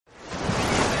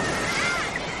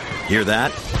Hear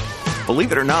that?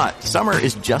 Believe it or not, summer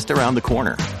is just around the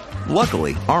corner.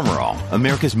 Luckily, Armor All,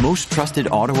 America's most trusted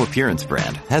auto appearance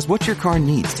brand, has what your car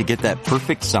needs to get that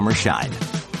perfect summer shine.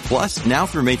 Plus, now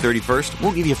through May 31st,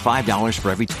 we'll give you $5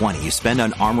 for every $20 you spend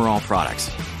on Armor All products.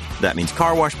 That means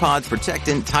car wash pods,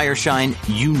 protectant, tire shine,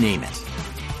 you name it.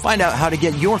 Find out how to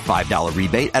get your $5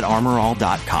 rebate at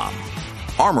armorall.com.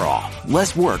 Armor All,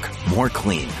 less work, more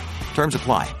clean. Terms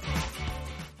apply.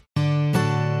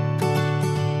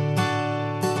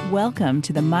 Welcome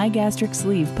to the My Gastric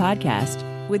Sleeve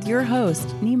podcast with your host,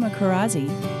 Nima Karazi.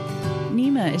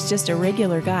 Nima is just a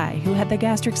regular guy who had the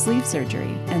gastric sleeve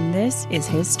surgery, and this is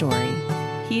his story.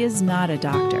 He is not a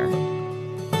doctor.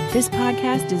 This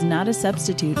podcast is not a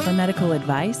substitute for medical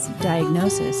advice,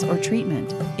 diagnosis, or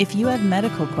treatment. If you have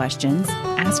medical questions,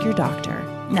 ask your doctor.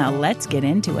 Now let's get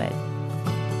into it.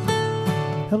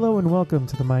 Hello and welcome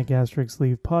to the My Gastric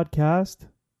Sleeve podcast.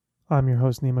 I'm your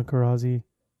host, Nima Karazi,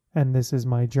 and this is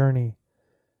my journey.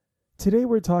 Today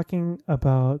we're talking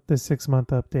about the 6-month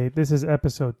update. This is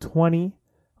episode 20.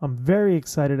 I'm very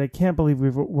excited. I can't believe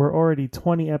we're already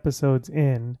 20 episodes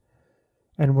in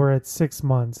and we're at 6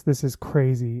 months. This is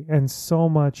crazy, and so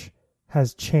much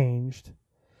has changed.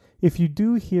 If you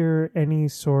do hear any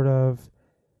sort of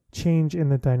change in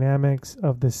the dynamics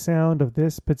of the sound of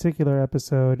this particular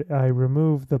episode, I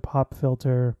removed the pop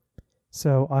filter,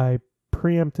 so I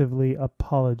preemptively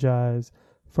apologize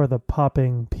for the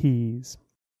popping P's.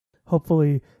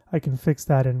 Hopefully I can fix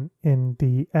that in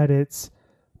the edits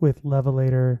with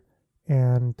Levelator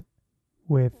and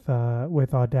with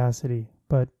Audacity,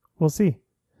 but we'll see.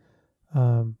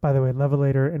 By the way,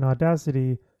 Levelator and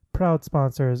Audacity, proud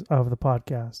sponsors of the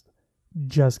podcast.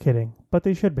 Just kidding, but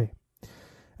they should be.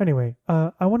 Anyway,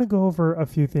 I want to go over a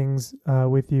few things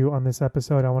with you on this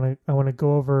episode. I want to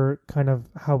go over kind of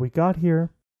how we got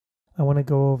here. I want to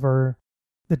go over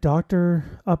the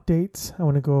doctor updates. I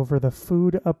want to go over the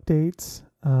food updates.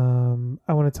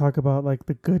 I want to talk about like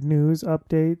the good news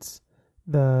updates,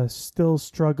 the still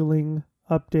struggling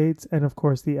updates, and of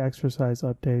course the exercise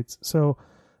updates. So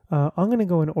I'm going to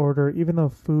go in order, even though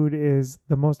food is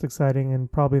the most exciting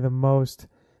and probably the most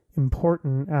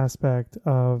important aspect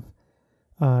of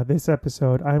this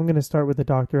episode. I'm going to start with the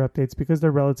doctor updates because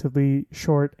they're relatively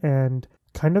short and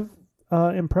kind of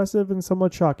impressive and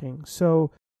somewhat shocking.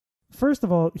 So first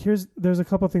of all, there's a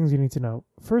couple things you need to know.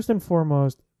 First and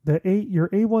foremost, your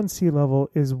A1C level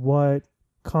is what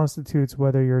constitutes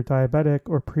whether you're diabetic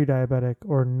or pre-diabetic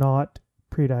or not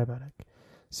pre-diabetic.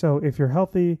 So if you're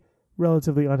healthy,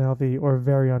 relatively unhealthy, or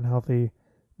very unhealthy,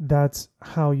 that's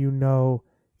how you know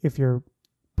if your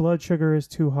blood sugar is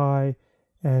too high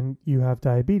and you have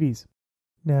diabetes.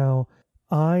 Now,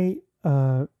 I,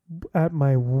 at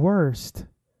my worst,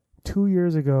 2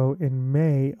 years ago in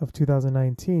May of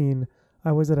 2019,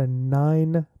 I was at a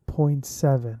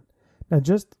 9.7. Now,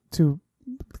 just to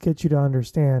get you to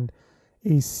understand,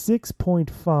 a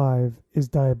 6.5 is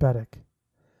diabetic.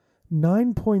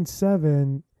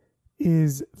 9.7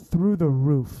 is through the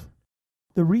roof.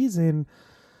 The reason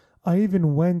I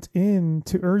even went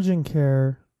into urgent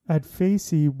care at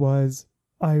Facey was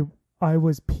I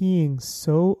was peeing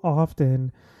so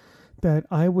often that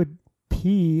I would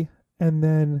pee and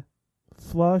then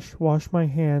flush, wash my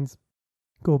hands,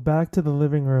 go back to the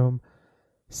living room,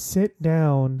 sit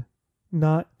down,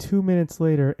 not 2 minutes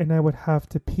later, and I would have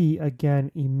to pee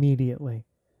again immediately.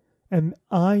 And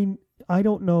I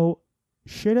don't know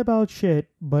shit about shit,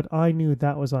 but I knew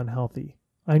that was unhealthy.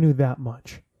 I knew that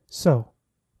much. So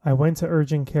I went to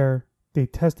urgent care. They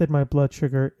tested my blood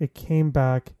sugar. It came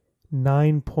back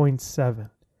 9.7.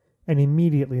 And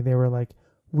immediately they were like,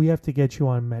 we have to get you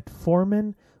on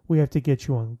metformin. We have to get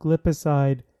you on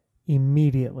glipizide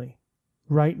immediately.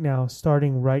 Right now,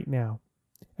 starting right now.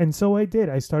 And so I did.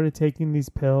 I started taking these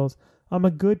pills. I'm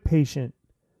a good patient.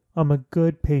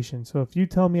 So if you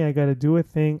tell me I got to do a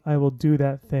thing, I will do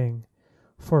that thing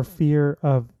for fear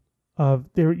of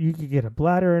there. You could get a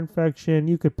bladder infection.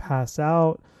 You could pass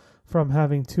out from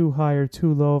having too high or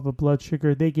too low of a blood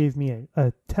sugar. They gave me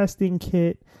a testing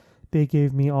kit. They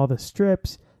gave me all the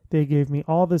strips. They gave me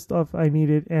all the stuff I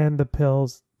needed and the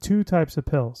pills, 2 types of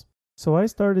pills. So I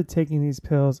started taking these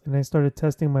pills and I started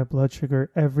testing my blood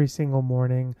sugar every single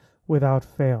morning without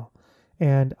fail.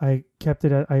 And I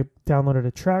downloaded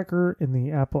a tracker in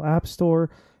the Apple App Store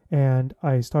and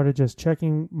I started just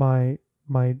checking my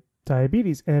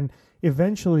diabetes. And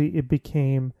eventually it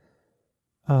became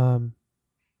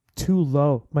too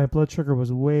low. My blood sugar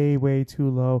was way, way too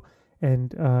low.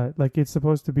 And like it's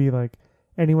supposed to be like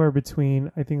anywhere between,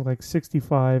 I think, like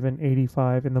 65 and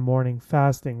 85 in the morning,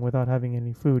 fasting without having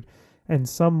any food. And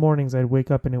some mornings I'd wake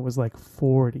up and it was like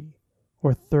 40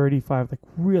 or 35, like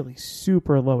really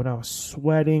super low. And I was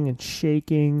sweating and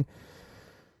shaking.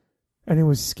 And it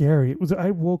was scary.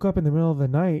 I woke up in the middle of the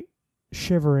night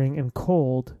shivering and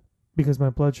cold because my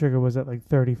blood sugar was at like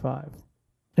 35.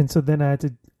 And so then I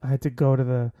had to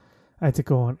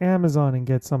go on Amazon and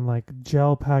get some like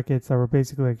gel packets that were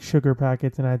basically like sugar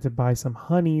packets, and I had to buy some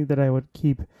honey that I would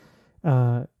keep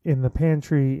in the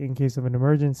pantry in case of an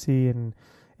emergency,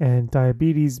 and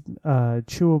diabetes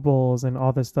chewables and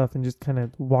all this stuff, and just kind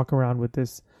of walk around with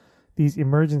these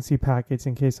emergency packets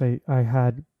in case I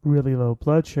had really low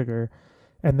blood sugar.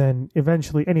 And then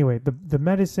eventually, anyway, the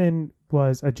medicine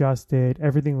was adjusted,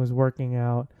 everything was working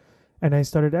out, and I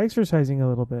started exercising a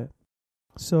little bit.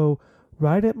 So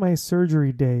right at my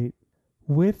surgery date,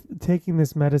 with taking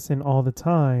this medicine all the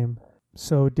time,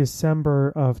 so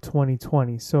December of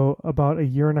 2020, so about a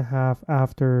year and a half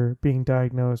after being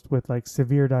diagnosed with like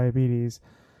severe diabetes,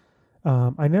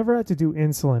 I never had to do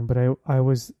insulin, but I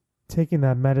was taking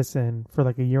that medicine for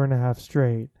like a year and a half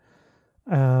straight.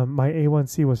 My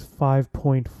A1C was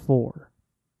 5.4,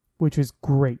 which is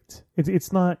great.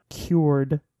 It's not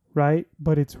cured, right?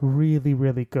 But it's really,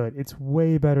 really good. It's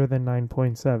way better than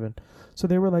 9.7. So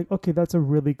they were like, okay, that's a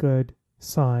really good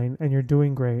sign and you're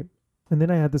doing great. And then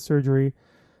I had the surgery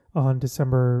on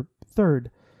December 3rd.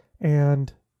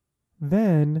 And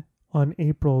then on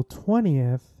April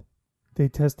 20th, they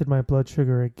tested my blood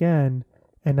sugar again,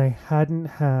 and I hadn't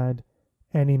had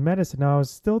any medicine. Now, I was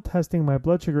still testing my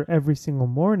blood sugar every single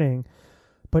morning,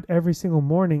 but every single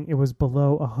morning it was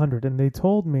below 100. And they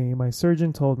told me, my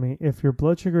surgeon told me, if your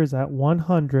blood sugar is at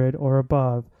 100 or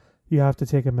above, you have to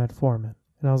take a metformin.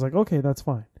 And I was like, okay, that's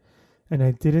fine. And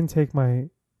I didn't take my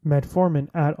metformin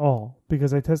at all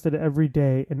because I tested it every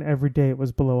day, and every day it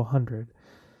was below 100.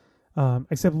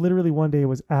 Except literally one day it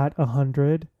was at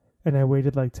 100, and I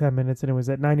waited like 10 minutes and it was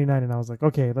at 99, and I was like,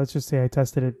 okay, let's just say I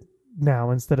tested it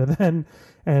now instead of then.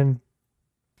 And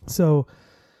so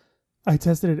I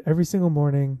tested it every single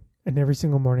morning, and every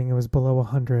single morning it was below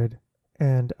 100,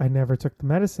 and I never took the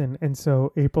medicine. And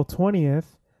so April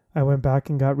 20th, I went back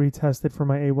and got retested for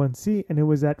my A1C, and it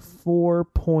was at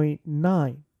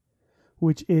 4.9,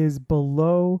 which is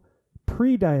below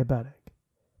pre-diabetic.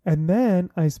 And then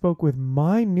I spoke with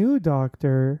my new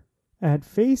doctor at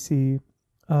Facey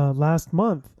last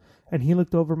month, and he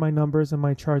looked over my numbers and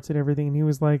my charts and everything, and he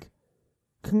was like,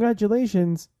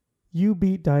 congratulations, you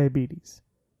beat diabetes.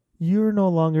 You're no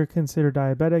longer considered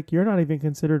diabetic. You're not even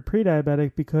considered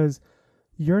pre-diabetic because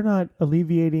you're not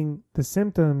alleviating the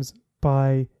symptoms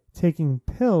by taking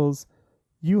pills.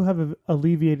 You have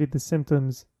alleviated the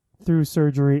symptoms through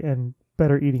surgery and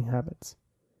better eating habits.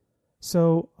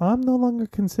 So I'm no longer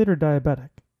considered diabetic,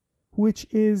 which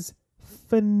is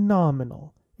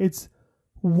phenomenal. It's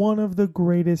one of the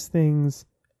greatest things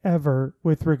ever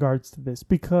with regards to this,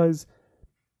 because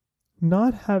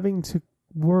not having to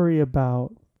worry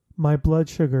about my blood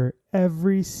sugar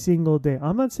every single day.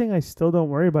 I'm not saying I still don't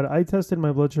worry about it. I tested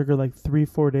my blood sugar like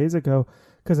 3-4 days ago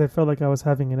because I felt like I was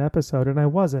having an episode, and I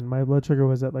wasn't. My blood sugar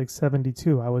was at like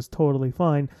 72. I was totally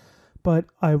fine. But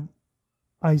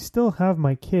I still have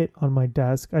my kit on my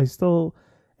desk. I still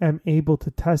am able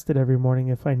to test it every morning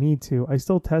if I need to. I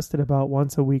still test it about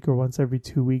once a week or once every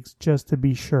 2 weeks just to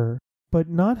be sure. But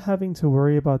not having to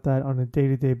worry about that on a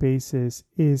day-to-day basis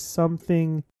is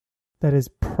something that is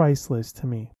priceless to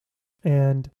me.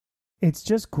 And it's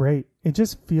just great. It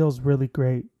just feels really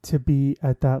great to be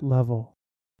at that level.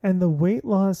 And the weight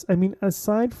loss, I mean,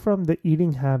 aside from the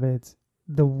eating habits,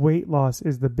 the weight loss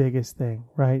is the biggest thing,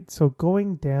 right? So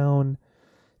going down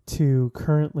to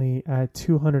currently at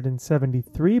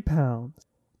 273 pounds,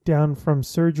 down from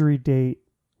surgery date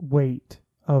weight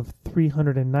of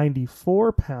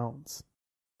 394 pounds.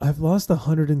 I've lost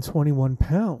 121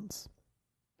 pounds.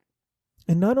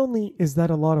 And not only is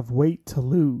that a lot of weight to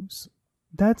lose,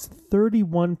 that's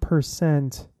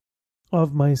 31%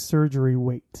 of my surgery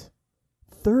weight.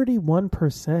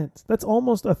 31%. That's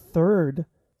almost a third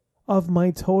of my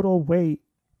total weight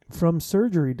from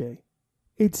surgery day.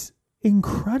 It's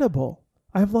incredible.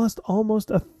 I've lost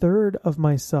almost a third of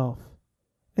myself.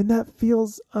 And that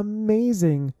feels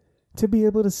amazing to be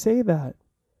able to say that.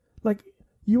 Like,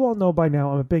 you all know by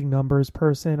now I'm a big numbers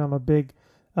person. I'm a big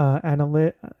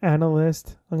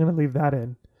analyst. I'm going to leave that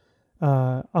in.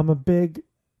 I'm a big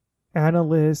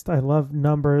analyst. I love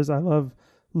numbers. I love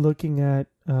looking at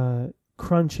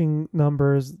crunching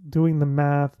numbers, doing the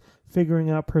math, figuring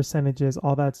out percentages,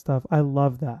 all that stuff. I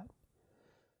love that.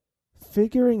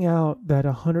 Figuring out that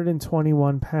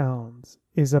 121 pounds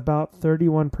is about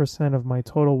 31% of my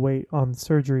total weight on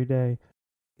surgery day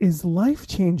is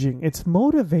life-changing. It's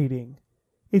motivating.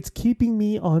 It's keeping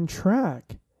me on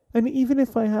track. And even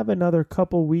if I have another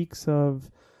couple weeks of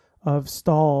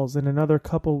stalls and another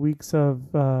couple weeks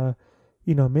of,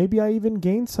 maybe I even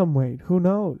gain some weight, who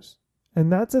knows? And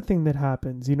that's a thing that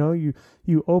happens.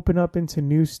 You open up into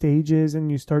new stages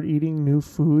and you start eating new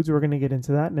foods. We're going to get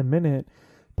into that in a minute.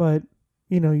 But,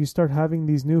 you start having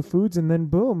these new foods and then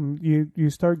boom, you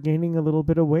start gaining a little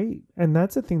bit of weight. And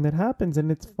that's a thing that happens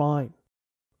and it's fine.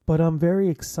 But I'm very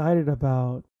excited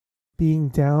about being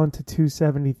down to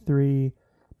 273,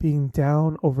 being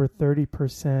down over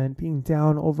 30%, being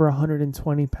down over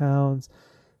 120 pounds,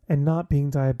 and not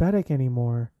being diabetic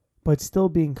anymore, but still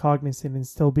being cognizant and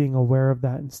still being aware of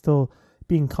that and still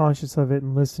being conscious of it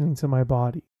and listening to my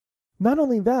body. Not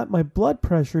only that, my blood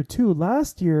pressure too.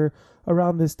 Last year,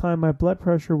 around this time, my blood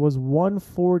pressure was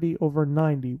 140 over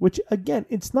 90, which again,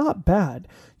 it's not bad.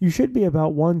 You should be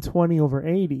about 120 over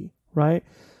 80, right?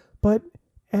 But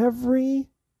every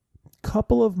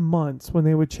couple of months when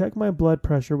they would check my blood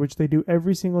pressure, which they do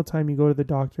every single time you go to the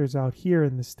doctors out here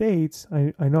in the States,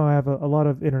 I know I have a lot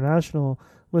of international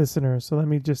listeners, so let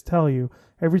me just tell you,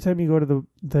 every time you go to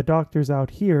the doctors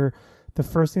out here, the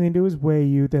first thing they do is weigh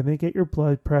you, then they get your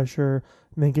blood pressure,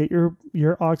 and they get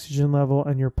your oxygen level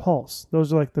and your pulse.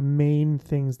 Those are like the main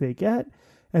things they get,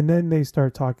 and then they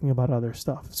start talking about other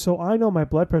stuff. So I know my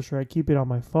blood pressure, I keep it on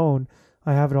my phone,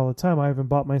 I have it all the time, I haven't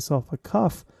bought myself a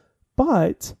cuff,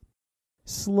 but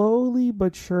slowly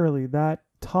but surely, that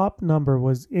top number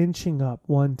was inching up.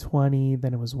 120,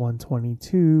 then it was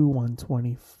 122,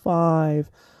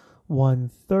 125,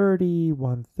 130,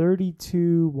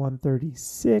 132,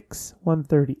 136,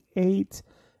 138,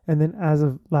 and then as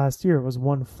of last year, it was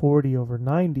 140 over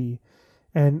 90.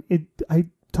 And I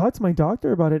talked to my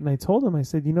doctor about it, and I told him, I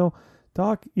said,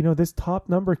 Doc, this top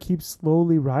number keeps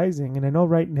slowly rising, and I know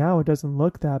right now it doesn't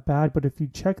look that bad, but if you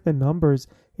check the numbers,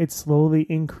 it's slowly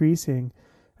increasing.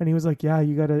 And he was like, yeah,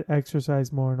 you got to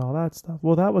exercise more and all that stuff.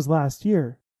 Well, that was last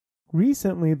year.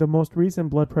 Recently, the most recent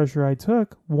blood pressure I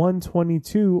took,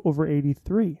 122 over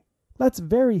 83. That's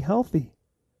very healthy.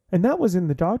 And that was in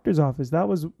the doctor's office. That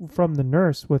was from the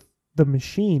nurse with the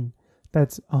machine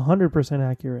that's 100%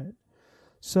 accurate.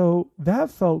 So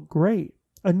that felt great.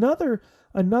 Another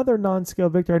non-scale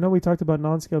victory, I know we talked about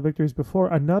non-scale victories before.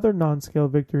 Another non-scale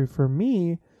victory for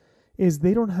me is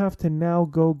they don't have to now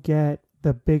go get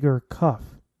the bigger cuff.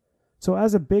 So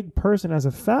as a big person, as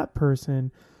a fat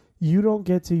person, you don't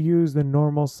get to use the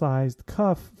normal sized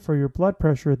cuff for your blood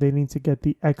pressure. They need to get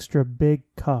the extra big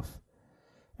cuff.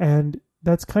 And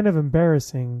that's kind of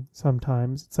embarrassing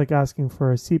sometimes. It's like asking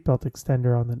for a seatbelt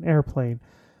extender on an airplane.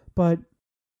 But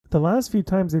the last few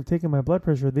times they've taken my blood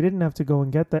pressure, they didn't have to go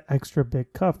and get the extra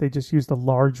big cuff. They just used the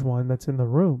large one that's in the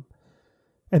room.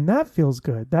 And that feels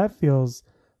good. That feels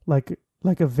like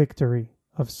a victory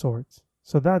of sorts.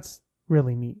 So that's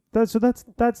really neat. That's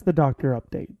the doctor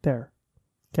update there.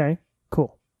 Okay,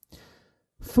 cool.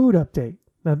 Food update.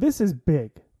 Now this is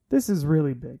big. This is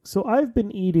really big. So I've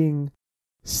been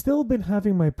still been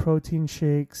having my protein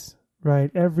shakes, right?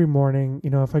 Every morning,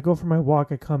 if I go for my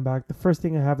walk, I come back. The first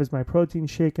thing I have is my protein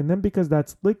shake. And then because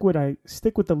that's liquid, I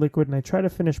stick with the liquid and I try to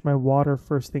finish my water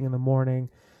first thing in the morning.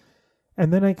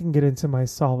 And then I can get into my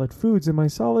solid foods. And my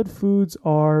solid foods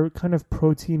are kind of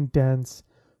protein dense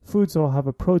foods. So I'll have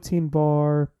a protein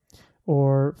bar,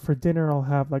 or for dinner, I'll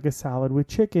have like a salad with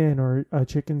chicken or a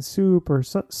chicken soup or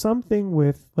something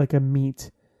with like a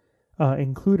meat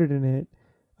included in it.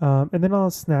 And then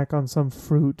I'll snack on some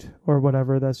fruit or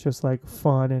whatever that's just like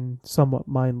fun and somewhat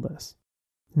mindless.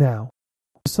 Now,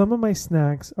 some of my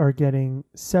snacks are getting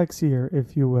sexier,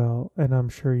 if you will, and I'm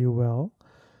sure you will.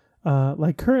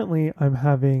 Like currently, I'm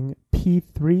having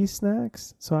P3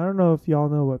 snacks. So I don't know if y'all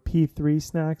know what P3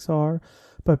 snacks are,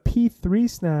 but P3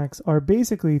 snacks are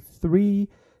basically 3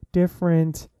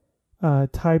 different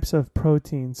types of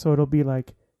protein. So it'll be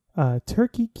like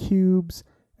turkey cubes,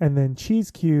 and then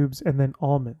cheese cubes, and then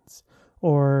almonds.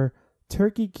 Or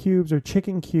turkey cubes or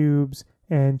chicken cubes,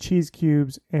 and cheese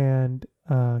cubes, and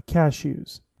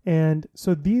cashews. And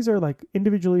so these are like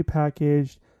individually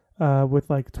packaged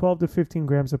with like 12 to 15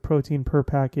 grams of protein per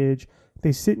package.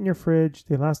 They sit in your fridge.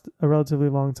 They last a relatively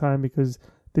long time because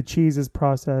the cheese is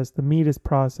processed, the meat is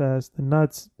processed, the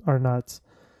nuts are nuts.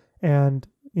 And,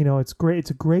 it's great.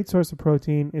 It's a great source of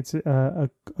protein. It's a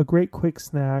great quick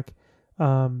snack.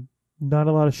 Not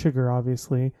a lot of sugar,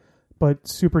 obviously, but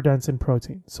super dense in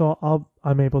protein. So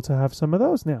I'm able to have some of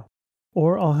those now.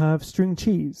 Or I'll have string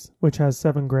cheese, which has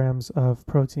 7 grams of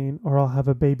protein. Or I'll have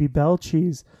a Baby Bell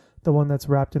cheese, the one that's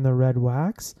wrapped in the red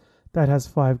wax, that has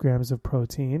 5 grams of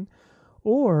protein.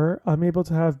 Or I'm able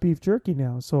to have beef jerky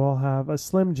now. So I'll have a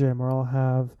Slim Jim, or I'll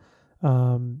have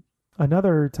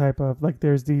another type of, like,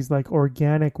 there's these like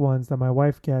organic ones that my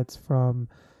wife gets from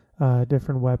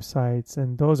different websites,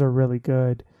 and those are really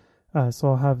good. So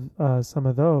I'll have some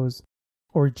of those.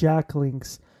 Or Jack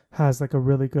Links has like a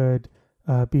really good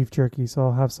beef jerky, so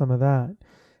I'll have some of that.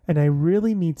 And I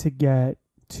really need to get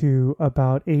to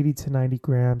about 80 to 90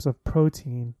 grams of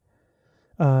protein.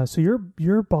 So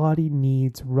your body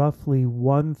needs roughly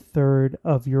 1/3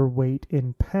 of your weight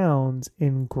in pounds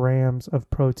in grams of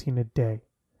protein a day.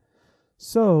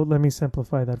 So let me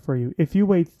simplify that for you. If you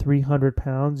weigh 300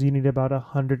 pounds, you need about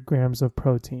 100 grams of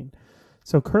protein.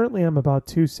 So currently I'm about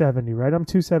 270, right? I'm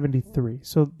 273.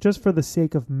 So just for the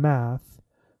sake of math,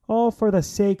 it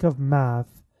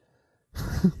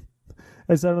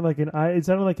sounded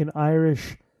like an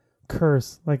Irish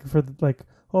curse,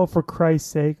 for Christ's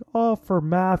sake, for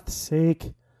math's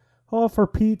sake, for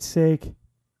Pete's sake.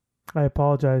 I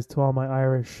apologize to all my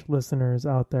Irish listeners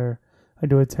out there. I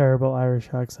do a terrible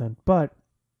Irish accent. But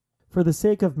for the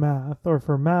sake of math, or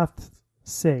for math's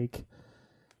sake,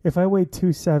 if I weigh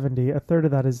 270, a third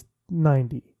of that is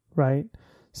 90, right?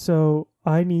 So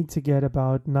I need to get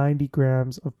about 90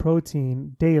 grams of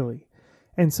protein daily.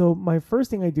 And so my first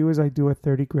thing I do is I do a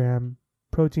 30-gram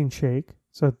protein shake.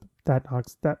 So that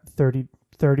knocks that 30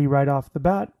 right off the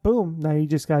bat. Boom. Now you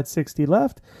just got 60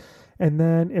 left. And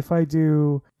then if I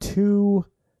do 2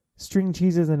 string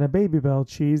cheeses and a Baby Bell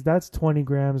cheese, that's 20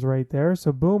 grams right there.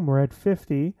 So boom, we're at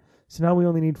 50. So now we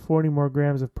only need 40 more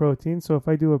grams of protein. So if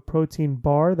I do a protein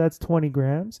bar, that's 20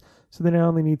 grams. So then I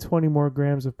only need 20 more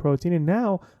grams of protein. And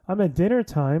now I'm at dinner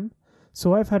time.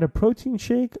 So I've had a protein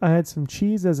shake. I had some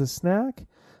cheese as a snack.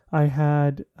 I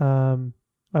had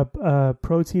a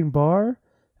protein bar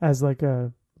as like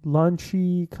a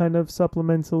lunchy kind of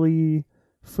supplementally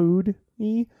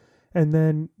food-y. And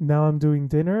then now I'm doing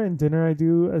dinner. And dinner I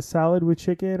do a salad with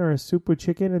chicken or a soup with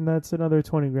chicken. And that's another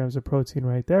 20 grams of protein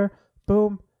right there.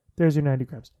 Boom. There's your 90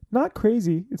 grams. Not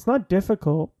crazy. It's not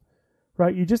difficult,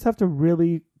 right? You just have to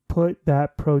really put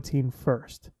that protein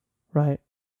first, right?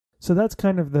 So that's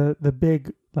kind of the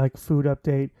big like food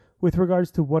update with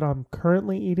regards to what I'm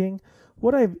currently eating.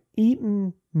 What I've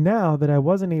eaten now that I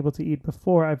wasn't able to eat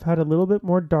before, I've had a little bit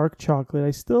more dark chocolate.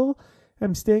 I still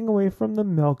am staying away from the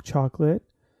milk chocolate.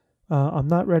 I'm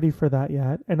not ready for that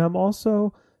yet. And I'm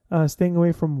also staying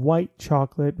away from white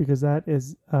chocolate because that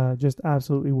is just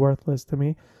absolutely worthless to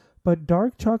me. But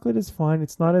dark chocolate is fine.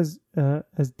 It's not as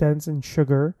dense in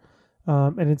sugar,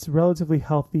 and it's relatively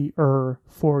healthier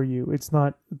for you. It's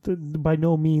not, by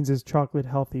no means is chocolate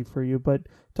healthy for you, but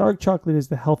dark chocolate is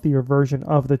the healthier version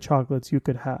of the chocolates you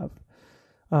could have.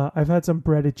 I've had some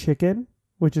breaded chicken,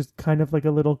 which is kind of like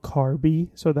a little carby,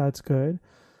 so that's good.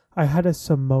 I had a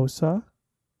samosa.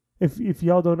 If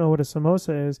y'all don't know what a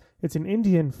samosa is, it's an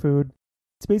Indian food.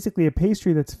 It's basically a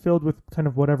pastry that's filled with kind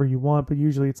of whatever you want, but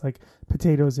usually it's like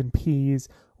potatoes and peas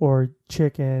or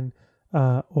chicken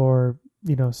or,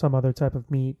 some other type of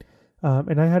meat.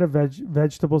 And I had a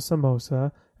vegetable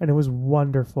samosa, and it was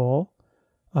wonderful.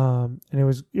 And it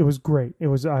was great. It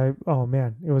was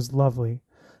lovely.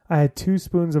 I had 2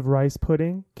 spoons of rice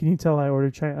pudding. Can you tell I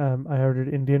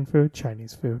ordered Indian food,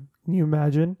 Chinese food? Can you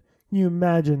imagine? Can you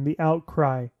imagine the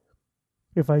outcry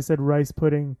if I said rice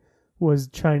pudding was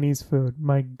Chinese food?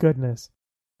 My goodness.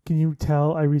 Can you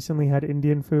tell I recently had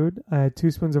Indian food? I had 2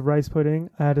 spoons of rice pudding.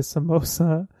 I had a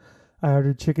samosa. I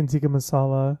ordered chicken tikka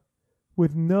masala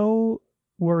with no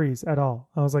worries at all.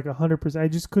 I was like 100%. I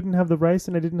just couldn't have the rice,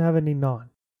 and I didn't have any naan.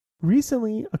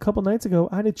 Recently, a couple nights ago,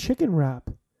 I had a chicken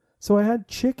wrap. So I had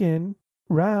chicken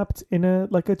wrapped in a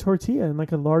tortilla, in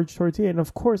like a large tortilla. And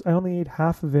of course, I only ate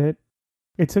half of it.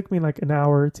 It took me like an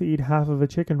hour to eat half of a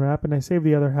chicken wrap, and I saved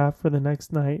the other half for the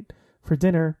next night for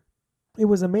dinner. It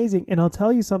was amazing. And I'll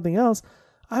tell you something else.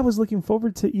 I was looking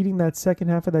forward to eating that second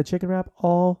half of that chicken wrap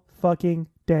all fucking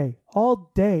day.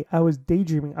 All day I was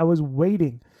daydreaming. I was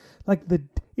waiting.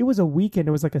 It was a weekend.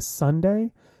 It was like a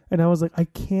Sunday. And I was like, I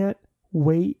can't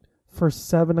wait for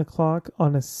 7 o'clock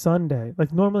on a Sunday.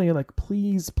 Like normally you're like,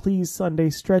 please, Sunday,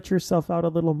 stretch yourself out a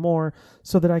little more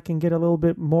so that I can get a little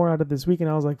bit more out of this weekend.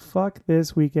 I was like, fuck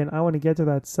this weekend. I want to get to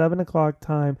that 7 o'clock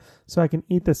time so I can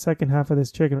eat the second half of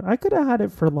this chicken. I could have had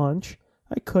it for lunch.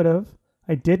 I could have.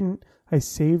 I didn't. I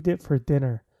saved it for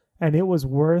dinner. And it was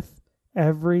worth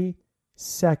every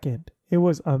second. It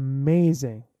was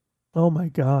amazing. Oh my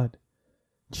God.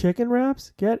 Chicken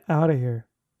wraps? Get out of here.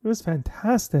 It was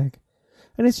fantastic.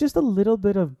 And it's just a little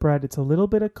bit of bread. It's a little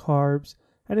bit of carbs,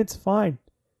 and it's fine.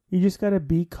 You just got to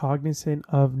be cognizant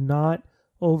of not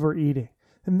overeating.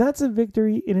 And that's a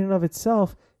victory in and of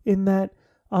itself, in that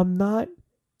I'm not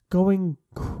going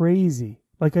crazy.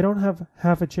 Like I don't have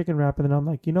half a chicken wrap and then I'm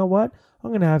like, you know what? I'm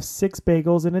going to have 6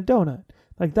 bagels and a donut.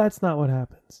 Like, that's not what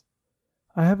happens.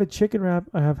 I have a chicken wrap,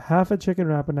 I have half a chicken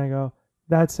wrap, and I go,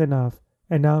 that's enough.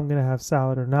 And now I'm going to have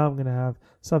salad, or now I'm going to have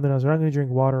something else, or I'm going to drink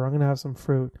water, or I'm going to have some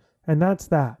fruit. And that's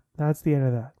that. That's the end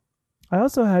of that. I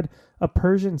also had a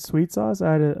Persian sweet sauce.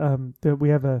 I had we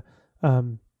have a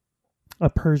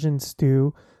Persian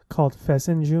stew called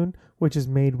fesenjoon, which is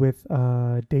made with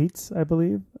dates, I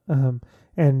believe. I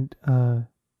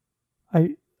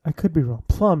could be wrong.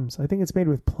 Plums. I think it's made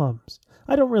with plums.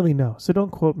 I don't really know, so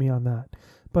don't quote me on that.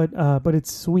 But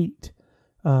it's sweet,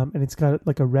 and it's got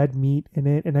like a red meat in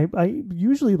it. And I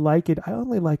usually like it. I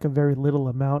only like a very little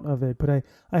amount of it, but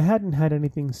I hadn't had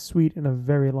anything sweet in a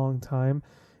very long time,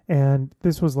 and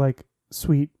this was like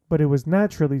sweet, but it was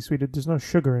naturally sweet. There's no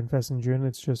sugar in fesenjoon.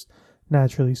 It's just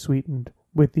naturally sweetened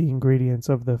with the ingredients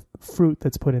of the fruit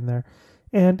that's put in there,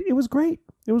 and it was great.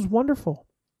 It was wonderful.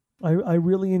 I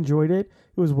really enjoyed it.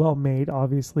 It was well made,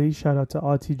 obviously. Shout out to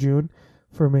Auntie June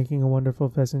for making a wonderful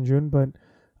fesenjoon, but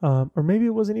or maybe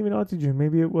it wasn't even Auntie June.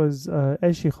 Maybe it was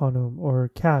Eshi Khanum or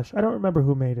Cash. I don't remember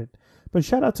who made it. But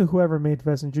shout out to whoever made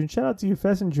fesenjoon. Shout out to you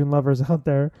fesenjoon lovers out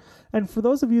there. And for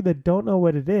those of you that don't know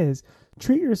what it is,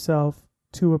 treat yourself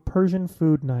to a Persian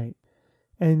food night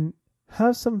and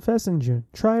have some fesenjoon.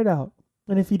 Try it out.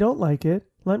 And if you don't like it,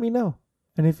 let me know.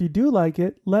 And if you do like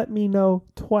it, let me know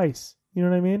twice. You know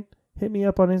what I mean? Hit me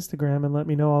up on Instagram and let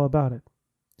me know all about it.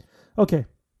 Okay,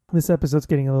 this episode's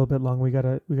getting a little bit long. We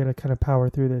gotta kind of power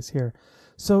through this here.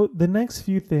 So the next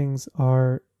few things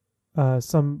are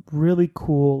some really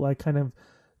cool, like kind of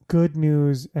good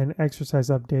news and exercise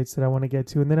updates that I want to get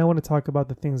to, and then I want to talk about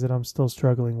the things that I'm still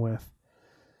struggling with.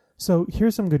 So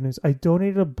here's some good news. I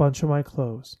donated a bunch of my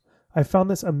clothes. I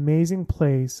found this amazing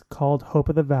place called Hope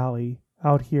of the Valley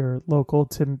out here, local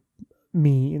to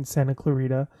me in Santa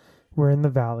Clarita. We're in the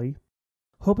Valley.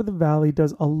 Hope of the Valley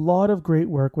does a lot of great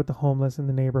work with the homeless in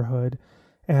the neighborhood.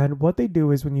 And what they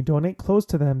do is when you donate clothes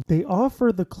to them, they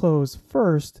offer the clothes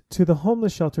first to the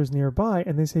homeless shelters nearby.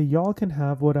 And they say, y'all can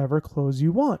have whatever clothes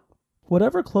you want.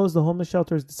 Whatever clothes the homeless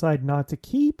shelters decide not to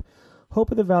keep,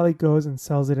 Hope of the Valley goes and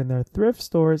sells it in their thrift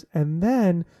stores. And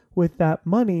then with that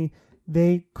money,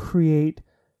 they create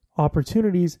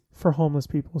opportunities for homeless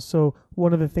people. So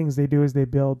one of the things they do is they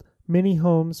build mini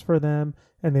homes for them,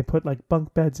 and they put like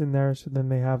bunk beds in there, so then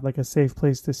they have like a safe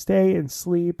place to stay and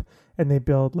sleep, and they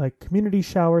build like community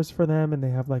showers for them, and they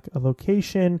have like a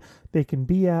location they can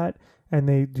be at, and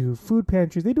they do food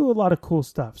pantries. They do a lot of cool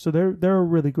stuff. So they're a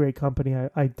really great company.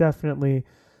 I definitely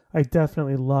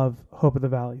love Hope of the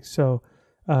Valley. So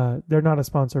they're not a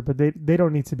sponsor, but they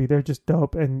don't need to be. They're just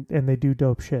dope, and they do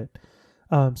dope shit.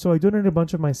 So I donated a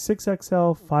bunch of my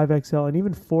 6XL, 5XL, and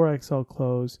even 4XL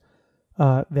clothes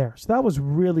there. So that was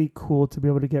really cool to be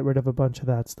able to get rid of a bunch of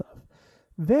that stuff.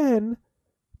 Then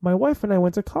my wife and I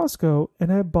went to Costco,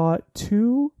 and I bought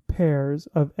 2 pairs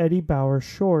of Eddie Bauer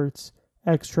shorts,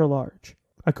 extra large.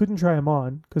 I couldn't try them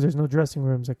on because there's no dressing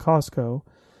rooms at Costco.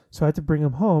 So I had to bring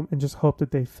them home and just hope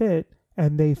that they fit.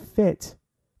 And they fit.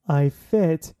 I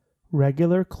fit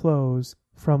regular clothes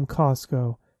from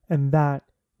Costco. And that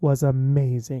was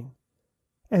amazing.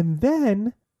 And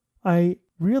then I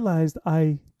realized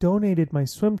I donated my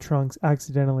swim trunks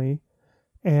accidentally,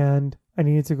 and I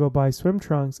needed to go buy swim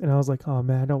trunks. And I was like, oh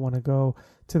man, I don't want to go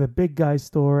to the big guy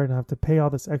store and have to pay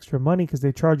all this extra money because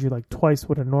they charge you like twice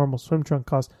what a normal swim trunk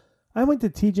costs. I went to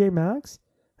TJ Maxx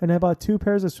and I bought 2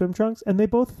 pairs of swim trunks, and they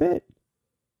both fit.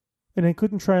 And I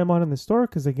couldn't try them on in the store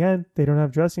because, again, they don't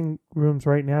have dressing rooms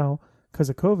right now because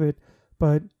of COVID.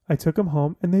 But I took them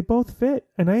home and they both fit.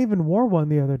 And I even wore one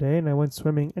the other day and I went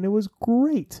swimming, and it was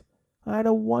great. I had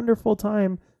a wonderful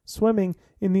time swimming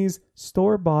in these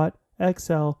store-bought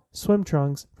XL swim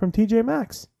trunks from TJ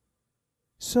Maxx.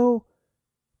 So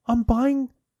I'm buying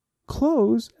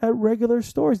clothes at regular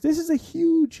stores. This is a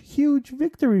huge, huge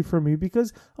victory for me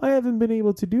because I haven't been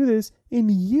able to do this in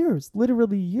years,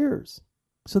 literally years.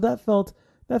 So that felt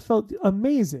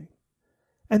amazing.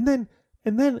 And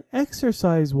then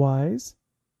exercise-wise,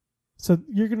 so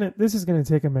this is gonna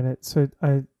take a minute. So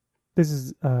this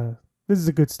is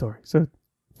a good story. So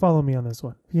follow me on this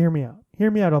one. Hear me out.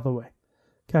 Hear me out all the way.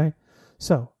 Okay?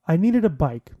 So I needed a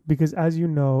bike because, as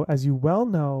you well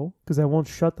know, because I won't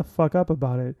shut the fuck up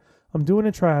about it, I'm doing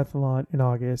a triathlon in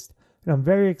August, and I'm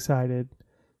very excited.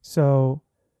 So,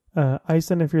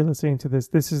 Iceland, if you're listening to this,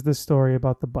 this is the story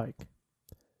about the bike.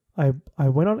 I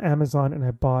went on Amazon and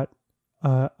I bought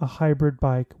a hybrid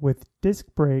bike with disc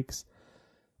brakes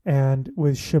and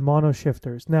with Shimano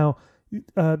shifters. Now,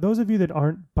 those of you that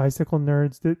aren't bicycle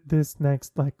nerds, this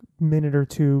next like minute or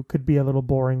two could be a little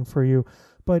boring for you.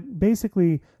 But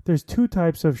basically, there's two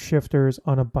types of shifters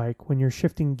on a bike. When you're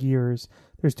shifting gears,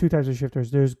 there's two types of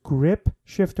shifters. There's grip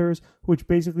shifters, which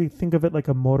basically think of it like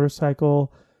a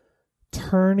motorcycle.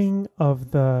 Turning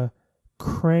of the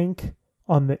crank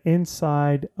on the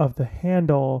inside of the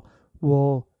handle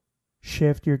will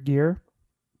shift your gear.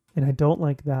 And I don't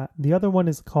like that. The other one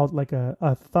is called like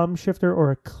a thumb shifter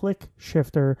or a click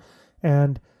shifter.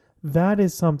 And that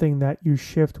is something that you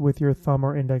shift with your thumb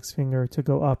or index finger to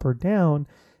go up or down.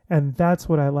 And that's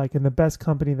what I like. And the best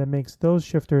company that makes those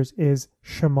shifters is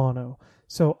Shimano.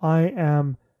 So I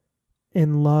am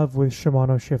in love with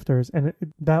Shimano shifters. And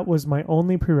that was my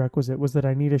only prerequisite, was that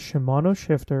I need a Shimano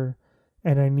shifter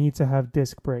and I need to have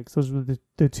disc brakes. Those were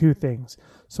the two things.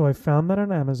 So I found that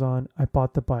on Amazon. I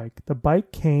bought the bike. The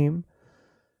bike came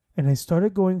and I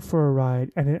started going for a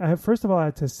ride. And first of all, I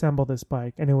had to assemble this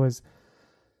bike. And it was,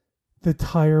 the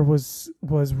tire was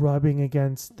rubbing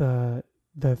against the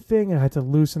thing. And I had to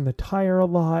loosen the tire a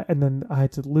lot. And then I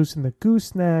had to loosen the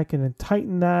gooseneck and then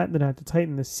tighten that. And then I had to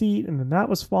tighten the seat. And then that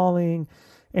was falling.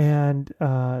 And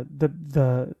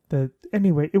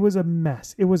anyway, it was a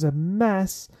mess. It was a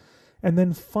mess. And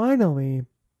then finally,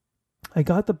 I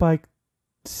got the bike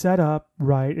set up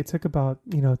right. It took about,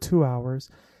 2 hours.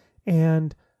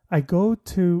 And I go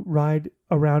to ride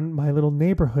around my little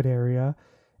neighborhood area.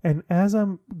 And as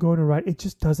I'm going to ride, it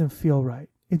just doesn't feel right.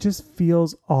 It just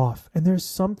feels off. And there's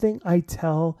something I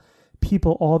tell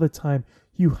people all the time.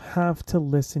 You have to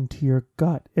listen to your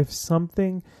gut. If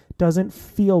something doesn't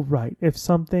feel right, if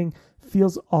something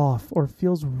feels off or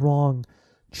feels wrong,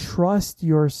 trust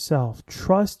yourself,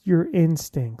 trust your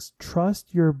instincts,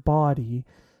 trust your body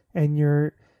and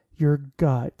your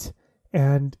gut,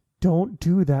 and don't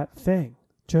do that thing.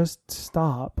 Just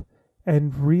stop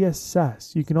and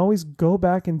reassess. You can always go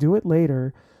back and do it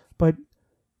later, but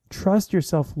trust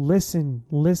yourself. Listen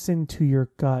to your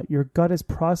gut. Your gut is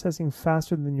processing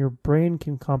faster than your brain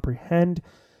can comprehend,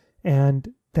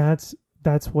 and that's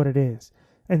what it is.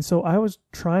 And so I was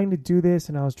trying to do this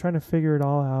and I was trying to figure it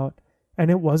all out. And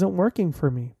it wasn't working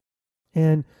for me.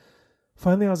 And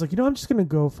finally I was like, I'm just going to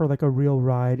go for like a real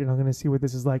ride and I'm going to see what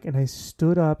this is like. And I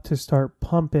stood up to start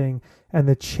pumping and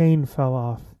the chain fell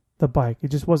off the bike.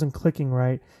 It just wasn't clicking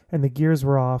right. And the gears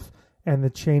were off and the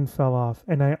chain fell off.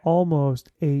 And I almost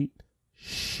ate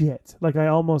shit. Like I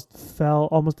almost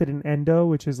did an endo,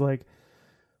 which is like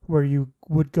where you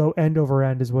would go end over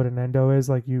end is what an endo is.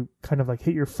 Like you kind of like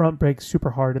hit your front brake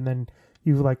super hard and then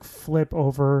you like flip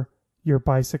over your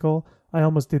bicycle. I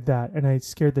almost did that and I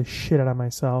scared the shit out of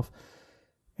myself.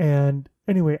 And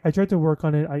anyway, I tried to work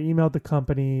on it. I emailed the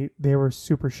company. They were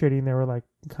super shitty and they were like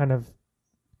kind of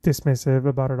dismissive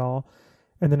about it all.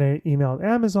 And then I emailed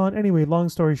Amazon. Anyway, long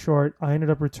story short, I ended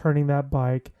up returning that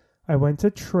bike. I went to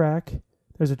Trek.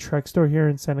 There's a Trek store here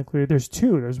in Santa Clarita. There's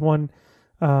two. There's one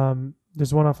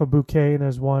off of Bouquet and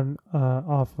there's one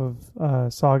off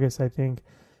of Saugus, I think.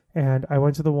 And I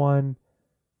went to the one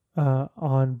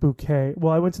on Bouquet.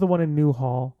 Well, I went to the one in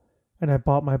Newhall and I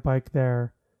bought my bike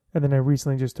there. And then I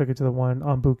recently just took it to the one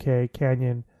on Bouquet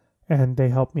Canyon and they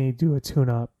helped me do a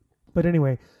tune-up. But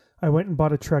anyway, I went and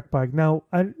bought a Trek bike. Now,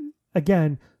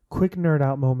 again, quick nerd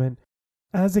out moment.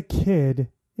 As a kid,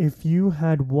 if you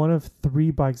had one of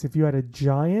three bikes, if you had a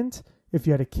Giant, if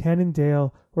you had a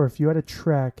Cannondale, or if you had a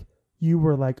Trek, you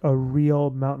were like a real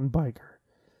mountain biker.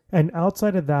 And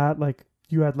outside of that, like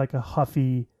you had like a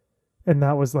Huffy. And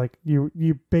that was like,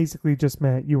 you basically just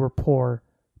meant you were poor,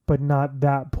 but not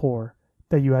that poor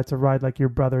that you had to ride like your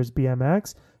brother's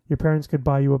BMX. Your parents could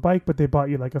buy you a bike, but they bought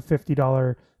you like a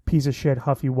 $50 piece of shit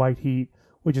Huffy White Heat,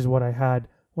 which is what I had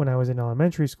when I was in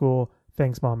elementary school.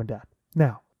 Thanks, Mom and Dad.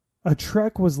 Now, a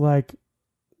Trek was like,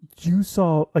 I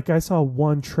saw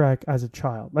one Trek as a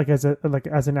child, as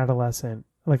an adolescent.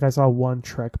 Like I saw one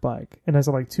Trek bike and I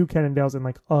saw like two Cannondales and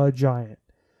like a Giant.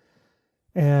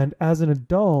 And as an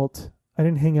adult, I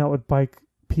didn't hang out with bike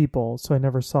people, so I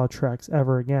never saw Treks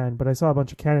ever again. But I saw a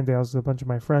bunch of Cannondales that a bunch of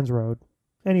my friends rode.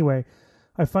 Anyway,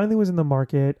 I finally was in the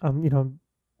market.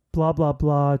 Blah, blah,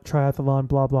 blah, triathlon,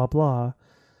 blah, blah, blah.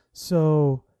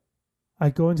 So I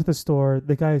go into the store.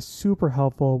 The guy is super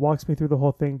helpful, walks me through the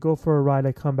whole thing, go for a ride.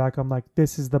 I come back. I'm like,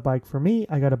 this is the bike for me.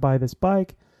 I got to buy this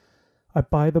bike. I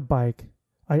buy the bike.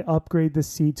 I upgrade the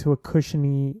seat to a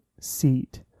cushiony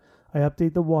seat. I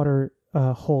update the water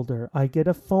holder. I get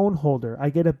a phone holder. I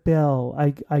get a bell.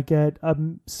 I get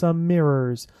some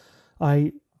mirrors.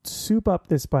 I soup up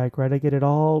this bike, right? I get it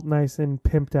all nice and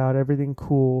pimped out, everything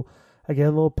cool. I get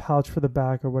a little pouch for the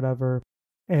back or whatever.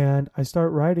 And I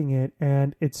start riding it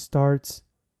and it starts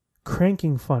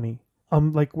cranking funny.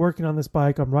 I'm like working on this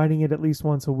bike. I'm riding it at least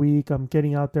once a week. I'm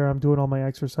getting out there. I'm doing all my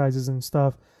exercises and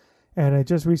stuff. And I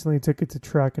just recently took it to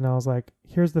Trek, and I was like,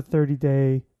 here's the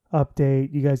 30-day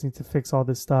update. You guys need to fix all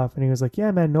this stuff. And he was like,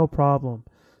 yeah, man, no problem.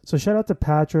 So shout out to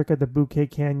Patrick at the Bouquet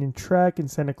Canyon Trek in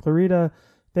Santa Clarita.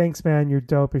 Thanks, man. You're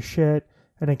dope as shit.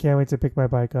 And I can't wait to pick my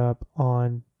bike up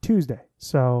on Tuesday.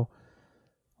 So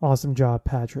awesome job,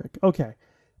 Patrick. Okay.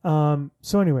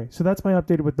 So anyway, so that's my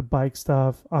update with the bike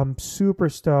stuff. I'm super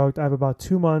stoked. I have about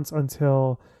 2 months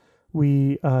until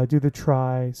we do the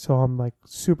try. So I'm like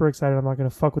super excited. I'm not going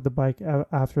to fuck with the bike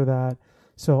after that.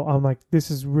 So I'm like,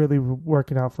 this is really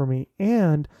working out for me.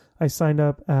 And I signed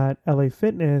up at LA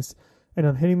Fitness and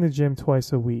I'm hitting the gym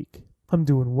twice a week. I'm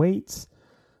doing weights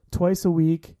twice a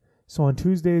week. So on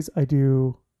Tuesdays, I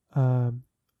do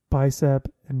bicep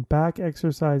and back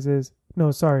exercises.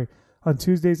 No, sorry. On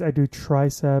Tuesdays, I do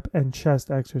tricep and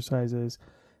chest exercises.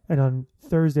 And on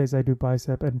Thursdays, I do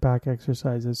bicep and back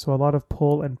exercises. So a lot of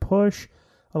pull and push,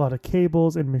 a lot of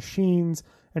cables and machines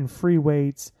and free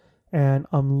weights. And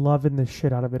I'm loving the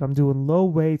shit out of it. I'm doing low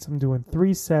weights. I'm doing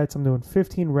 3 sets. I'm doing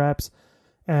 15 reps.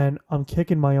 And I'm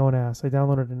kicking my own ass. I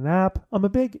downloaded an app. I'm a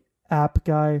big app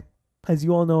guy. As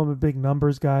you all know, I'm a big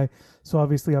numbers guy. So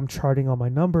obviously I'm charting all my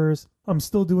numbers. I'm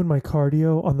still doing my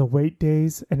cardio on the weight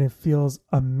days. And it feels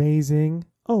amazing.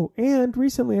 Oh, and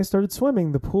recently I started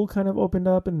swimming. The pool kind of opened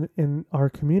up in our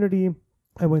community.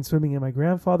 I went swimming in my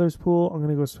grandfather's pool. I'm going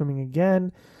to go swimming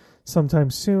again sometime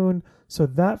soon. So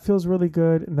that feels really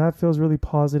good. And that feels really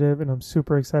positive. And I'm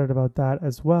super excited about that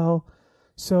as well.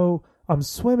 So I'm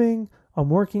swimming. I'm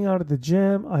working out at the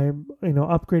gym. I'm,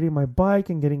 upgrading my bike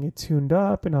and getting it tuned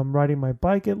up, and I'm riding my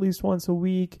bike at least once a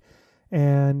week.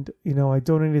 And, I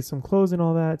donated some clothes and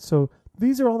all that. So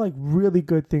these are all like really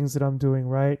good things that I'm doing,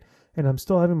 right? And I'm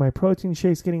still having my protein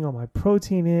shakes, getting all my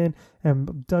protein in, and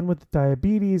I'm done with the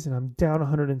diabetes, and I'm down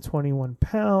 121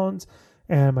 pounds,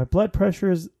 and my blood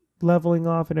pressure is leveling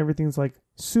off, and everything's like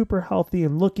super healthy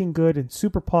and looking good and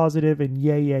super positive, and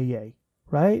yay,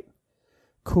 right?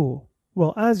 Cool.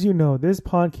 Well, as you know, this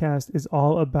podcast is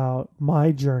all about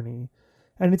my journey.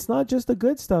 And it's not just the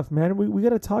good stuff, man. We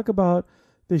got to talk about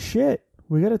the shit.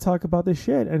 We got to talk about the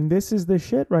shit. And this is the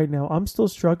shit right now. I'm still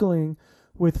struggling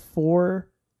with 4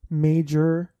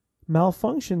 major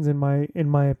malfunctions in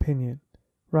my opinion,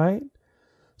 right?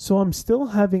 So I'm still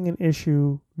having an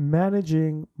issue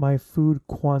managing my food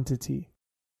quantity.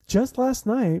 Just last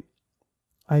night,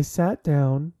 I sat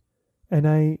down and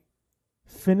I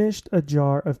finished a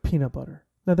jar of peanut butter.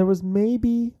 Now there was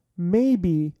maybe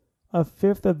a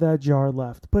fifth of that jar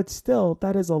left, but still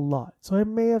that is a lot. So I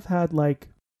may have had like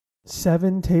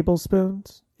 7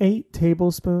 tablespoons, 8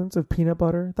 tablespoons of peanut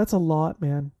butter. That's a lot,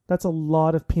 man. That's a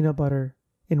lot of peanut butter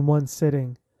in one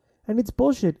sitting. And it's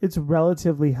bullshit. It's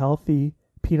relatively healthy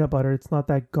peanut butter. It's not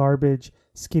that garbage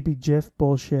Skippy Jif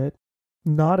bullshit.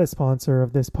 Not a sponsor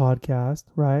of this podcast,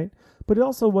 right? But it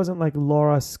also wasn't like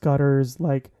Laura Scudder's,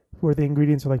 like, where the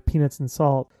ingredients are like peanuts and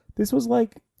salt. This was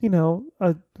like,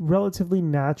 a relatively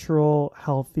natural,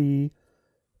 healthy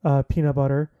peanut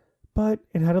butter, but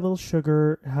it had a little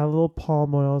sugar, it had a little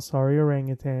palm oil, sorry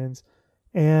orangutans,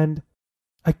 and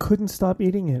I couldn't stop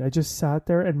eating it. I just sat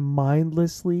there and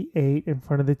mindlessly ate in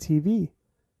front of the TV,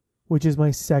 which is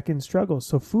my second struggle.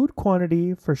 So food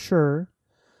quantity for sure,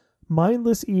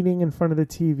 mindless eating in front of the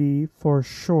TV for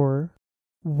sure,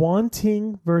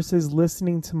 wanting versus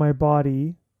listening to my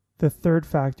body, the third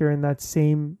factor in that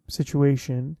same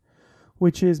situation,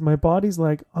 which is my body's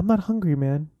like, I'm not hungry,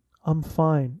 man. I'm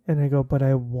fine. And I go, but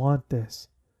I want this.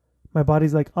 My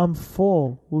body's like, I'm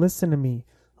full. Listen to me.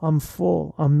 I'm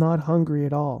full. I'm not hungry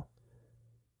at all.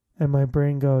 And my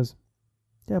brain goes,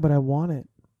 yeah, but I want it.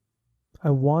 I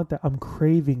want that. I'm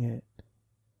craving it.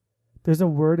 There's a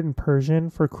word in Persian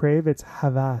for crave. It's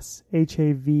havas.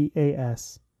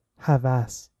 Havas.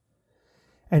 Havas.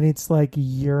 And it's like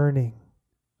yearning.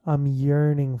 I'm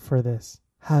yearning for this.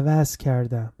 Havas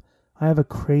kardam. I have a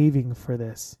craving for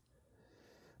this.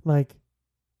 Like,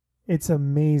 it's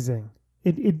amazing.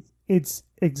 It's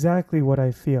exactly what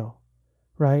I feel,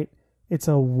 right? It's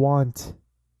a want.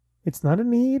 It's not a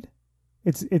need.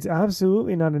 It's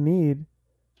absolutely not a need.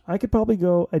 I could probably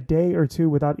go a day or 2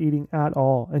 without eating at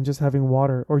all and just having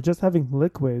water or just having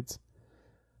liquids.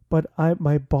 But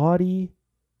my body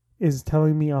is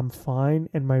telling me I'm fine,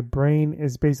 and my brain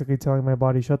is basically telling my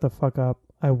body, shut the fuck up,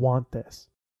 I want this.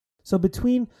 So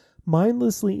between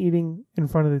mindlessly eating in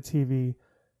front of the TV,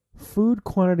 food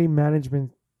quantity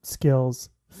management skills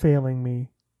failing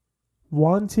me,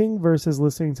 wanting versus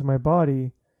listening to my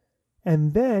body,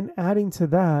 and then adding to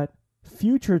that,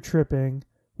 future tripping,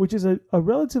 which is a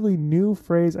relatively new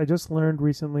phrase I just learned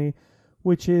recently,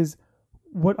 which is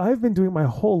what I've been doing my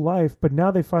whole life, but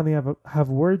now they finally have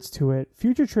words to it.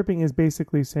 Future tripping is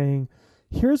basically saying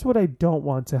here's what I don't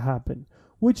want to happen,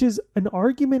 which is an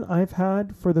argument I've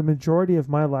had for the majority of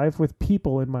my life with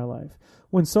people in my life.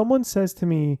 When someone says to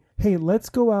me, hey, let's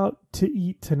go out to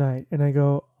eat tonight, and I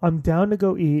go, I'm down to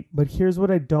go eat, but here's what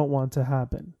I don't want to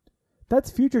happen. That's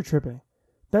future tripping.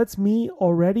 That's me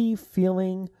already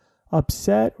feeling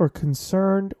upset or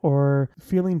concerned or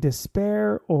feeling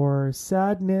despair or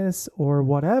sadness or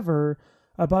whatever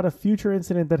about a future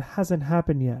incident that hasn't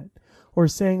happened yet. Or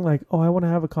saying like, oh, I want to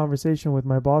have a conversation with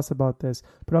my boss about this,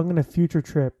 but I'm going to future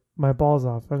trip my balls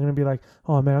off. I'm going to be like,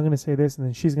 oh man, I'm going to say this and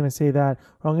then she's going to say that.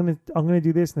 Or I'm going to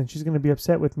do this and then she's going to be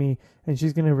upset with me and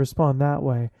she's going to respond that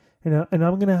way. And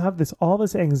I'm going to have all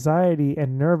this anxiety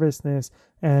and nervousness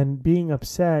and being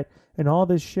upset and all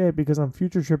this shit because I'm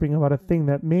future tripping about a thing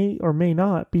that may or may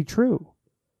not be true.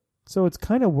 So it's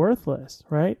kind of worthless,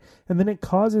 right? And then it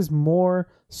causes more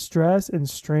stress and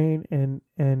strain and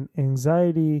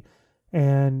anxiety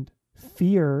and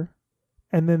fear.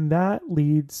 And then that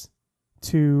leads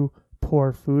to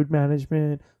poor food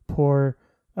management, poor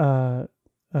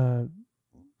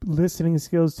listening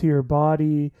skills to your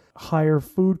body, higher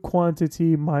food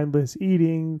quantity, mindless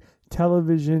eating,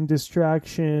 television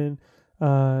distraction,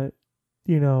 want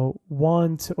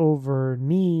over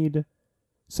need.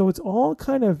 So it's all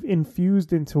kind of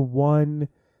infused into one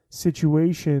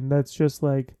situation that's just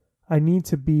like, I need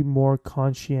to be more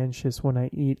conscientious when I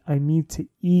eat. I need to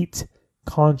eat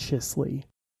consciously.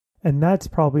 And that's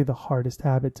probably the hardest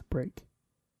habit to break.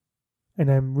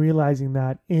 And I'm realizing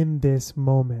that in this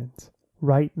moment,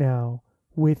 right now,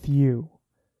 with you,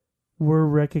 we're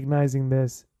recognizing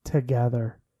this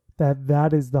together,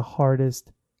 that is the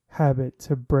hardest habit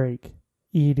to break,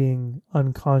 eating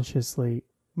unconsciously.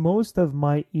 Most of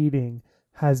my eating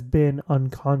has been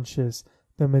unconscious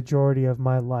the majority of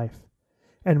my life.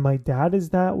 And my dad is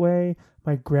that way,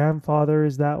 my grandfather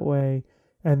is that way,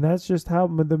 and that's just how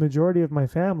the majority of my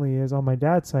family is, on my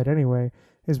dad's side anyway,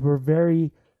 is we're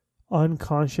very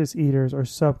unconscious eaters or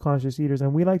subconscious eaters,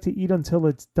 and we like to eat until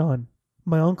it's done.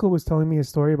 My uncle was telling me a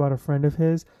story about a friend of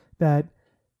his that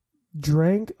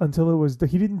drank until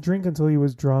he didn't drink until he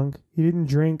was drunk. He didn't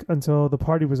drink until the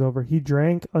party was over. He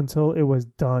drank until it was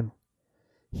done.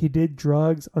 He did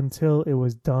drugs until it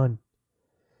was done.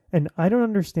 And I don't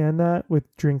understand that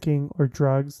with drinking or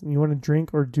drugs. You want to drink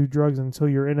or do drugs until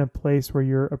you're in a place where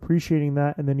you're appreciating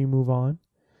that and then you move on.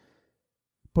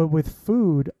 But with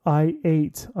food, I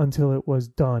ate until it was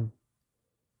done.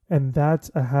 And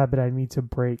that's a habit I need to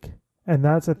break. And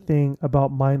that's a thing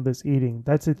about mindless eating.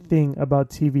 That's a thing about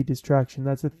TV distraction.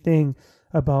 That's a thing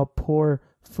about poor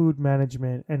food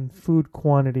management and food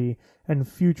quantity and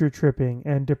future tripping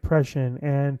and depression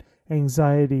and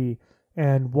anxiety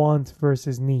and want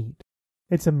versus need.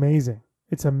 It's amazing.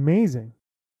 It's amazing.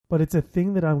 But it's a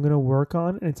thing that I'm going to work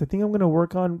on, and it's a thing I'm going to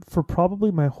work on for probably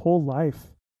my whole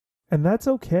life. And that's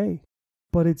okay.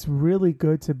 But it's really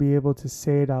good to be able to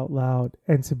say it out loud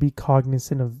and to be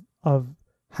cognizant of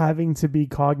having to be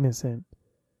cognizant.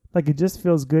 Like, it just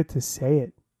feels good to say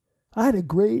it. I had a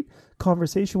great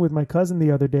conversation with my cousin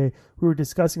the other day. We were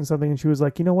discussing something and she was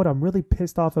like, you know what? I'm really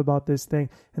pissed off about this thing.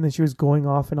 And then she was going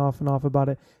off and off and off about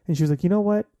it. And she was like, you know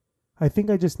what? I think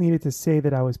I just needed to say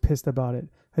that I was pissed about it.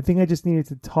 I think I just needed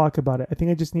to talk about it. I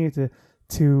think I just needed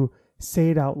to say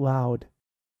it out loud.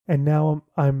 And now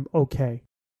I'm okay.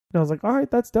 And I was like, all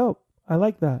right, that's dope. I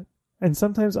like that. And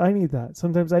sometimes I need that.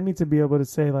 Sometimes I need to be able to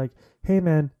say like, hey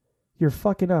man, you're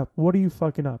fucking up. What are you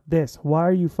fucking up? This. Why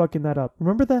are you fucking that up?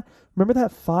 Remember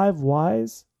that 5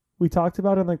 whys we talked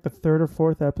about in like the 3rd or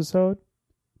 4th episode?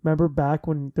 Remember back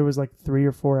when there was like 3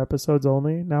 or 4 episodes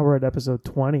only? Now we're at episode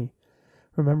 20.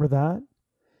 Remember that?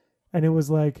 And it was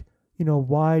like,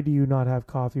 why do you not have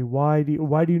coffee? Why do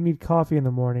you need coffee in the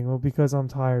morning? Well, because I'm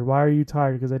tired. Why are you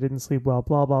tired? Because I didn't sleep well.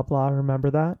 Blah, blah, blah. Remember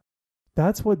that?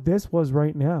 That's what this was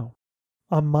right now.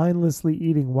 I'm mindlessly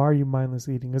eating. Why are you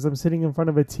mindlessly eating? Because I'm sitting in front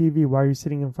of a TV. Why are you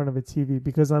sitting in front of a TV?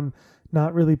 Because I'm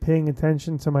not really paying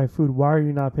attention to my food. Why are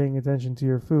you not paying attention to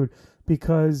your food?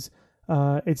 Because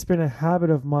it's been a habit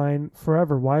of mine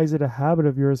forever. Why is it a habit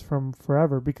of yours from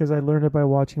forever? Because I learned it by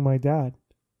watching my dad.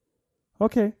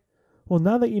 Okay. Well,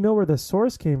 now that you know where the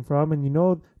source came from and you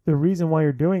know the reason why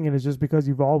you're doing it is just because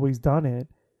you've always done it,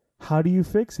 how do you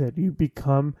fix it? You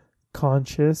become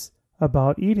conscious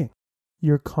about eating.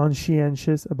 You're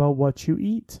conscientious about what you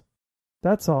eat.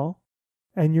 That's all.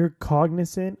 And you're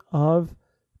cognizant of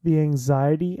the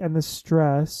anxiety and the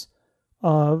stress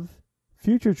of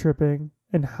future tripping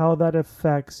and how that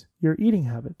affects your eating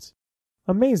habits.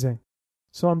 Amazing.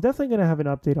 So I'm definitely going to have an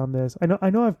update on this. I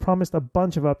know I've promised a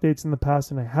bunch of updates in the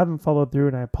past and I haven't followed through,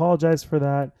 and I apologize for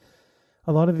that.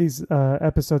 A lot of these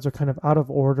episodes are kind of out of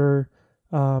order,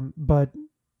 but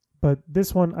But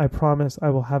this one, I promise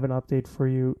I will have an update for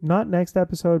you. Not next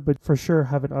episode, but for sure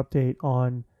have an update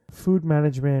on food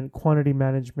management, quantity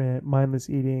management, mindless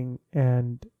eating,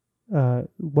 and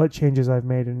what changes I've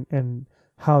made and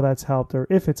how that's helped, or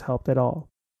if it's helped at all,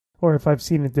 or if I've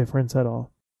seen a difference at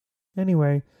all.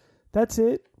 Anyway, that's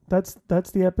it.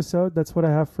 That's the episode. That's what I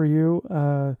have for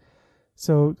you.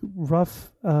 So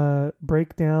rough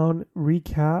breakdown,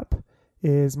 recap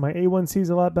is my A1C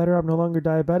is a lot better. I'm no longer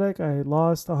diabetic. I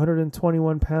lost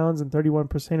 121 pounds and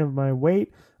 31% of my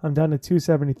weight. I'm down to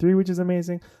 273, which is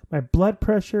amazing. My blood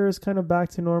pressure is kind of back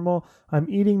to normal. I'm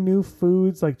eating new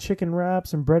foods like chicken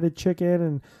wraps and breaded chicken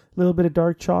and a little bit of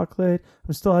dark chocolate.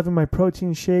 I'm still having my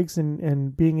protein shakes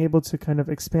and being able to kind of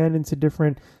expand into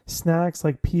different snacks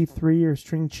like P3 or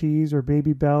string cheese or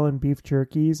Baby Bell and beef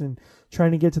jerkies, and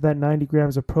trying to get to that 90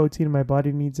 grams of protein my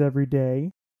body needs every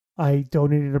day. I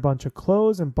donated a bunch of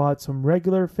clothes and bought some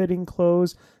regular fitting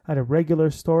clothes at a regular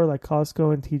store like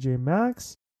Costco and TJ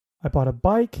Maxx. I bought a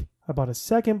bike. I bought a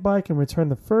second bike and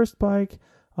returned the first bike.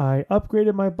 I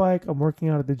upgraded my bike. I'm working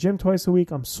out at the gym twice a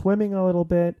week. I'm swimming a little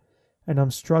bit. And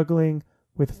I'm struggling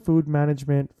with food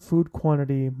management, food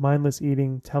quantity, mindless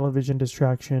eating, television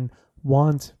distraction,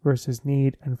 want versus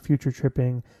need, and future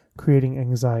tripping, creating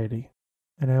anxiety.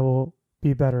 And I will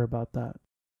be better about that.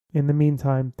 In the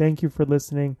meantime, thank you for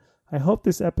listening. I hope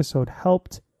this episode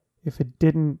helped. If it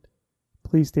didn't,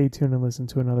 please stay tuned and listen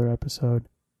to another episode.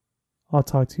 I'll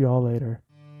talk to you all later.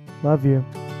 Love you.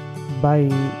 Bye.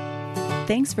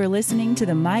 Thanks for listening to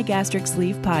the My Gastric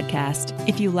Sleeve podcast.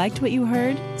 If you liked what you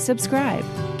heard, subscribe,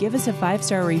 give us a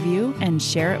 5-star review, and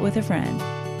share it with a friend.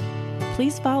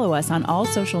 Please follow us on all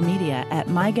social media at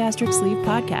My Gastric Sleeve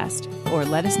Podcast, or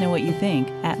let us know what you think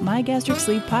at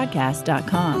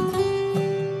mygastricsleevepodcast.com.